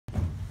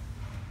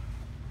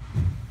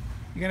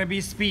You're gonna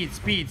be speed,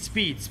 speed,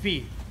 speed,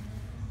 speed.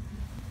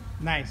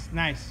 Nice,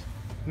 nice.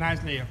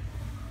 Nice, Leo.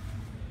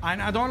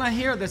 And I don't wanna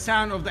hear the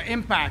sound of the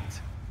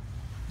impact.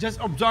 Just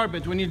absorb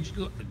it when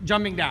you're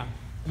jumping down.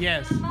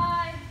 Yes.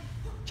 Bye.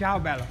 Ciao,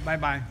 Bella.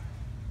 Bye-bye.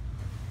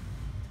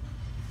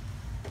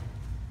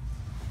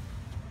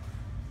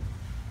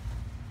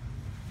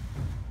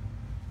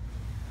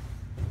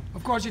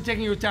 Of course, you're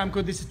taking your time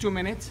because this is 2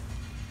 minutes.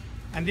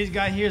 And this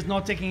guy here is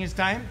not taking his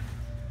time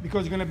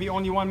because it's going to be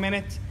only 1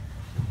 minute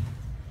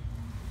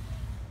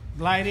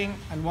gliding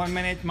and 1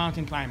 minute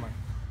mountain climber.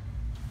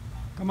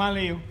 Come on,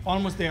 Leo.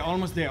 Almost there,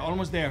 almost there,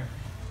 almost there.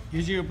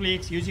 Use your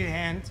obliques, use your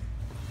hands.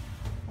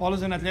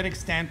 Always in athletic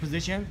stand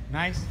position.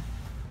 Nice.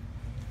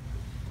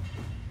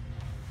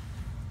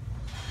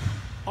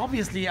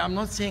 Obviously, I'm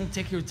not saying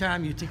take your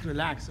time, you take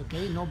relax,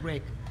 okay? No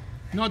break.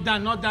 Not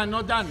done, not done,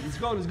 not done. Let's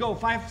go, let's go.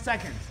 5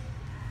 seconds.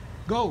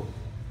 Go.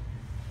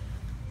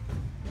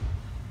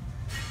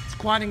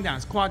 Squatting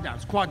down, squat down,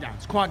 squat down,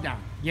 squat down.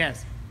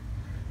 Yes.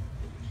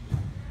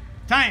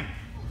 Time.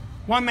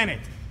 1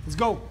 minute. Let's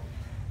go.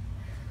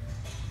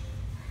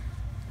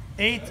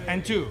 8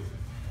 and 2.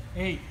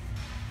 8.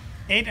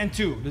 8 and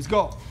 2. Let's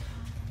go.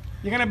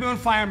 You're gonna be on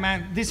fire,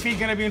 man. This feet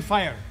gonna be on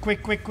fire.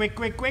 Quick, quick, quick,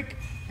 quick, quick,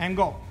 and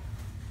go.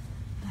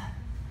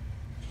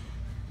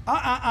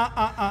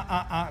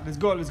 Let's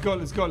go, let's go,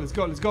 let's go, let's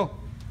go, let's go.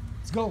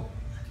 Let's go.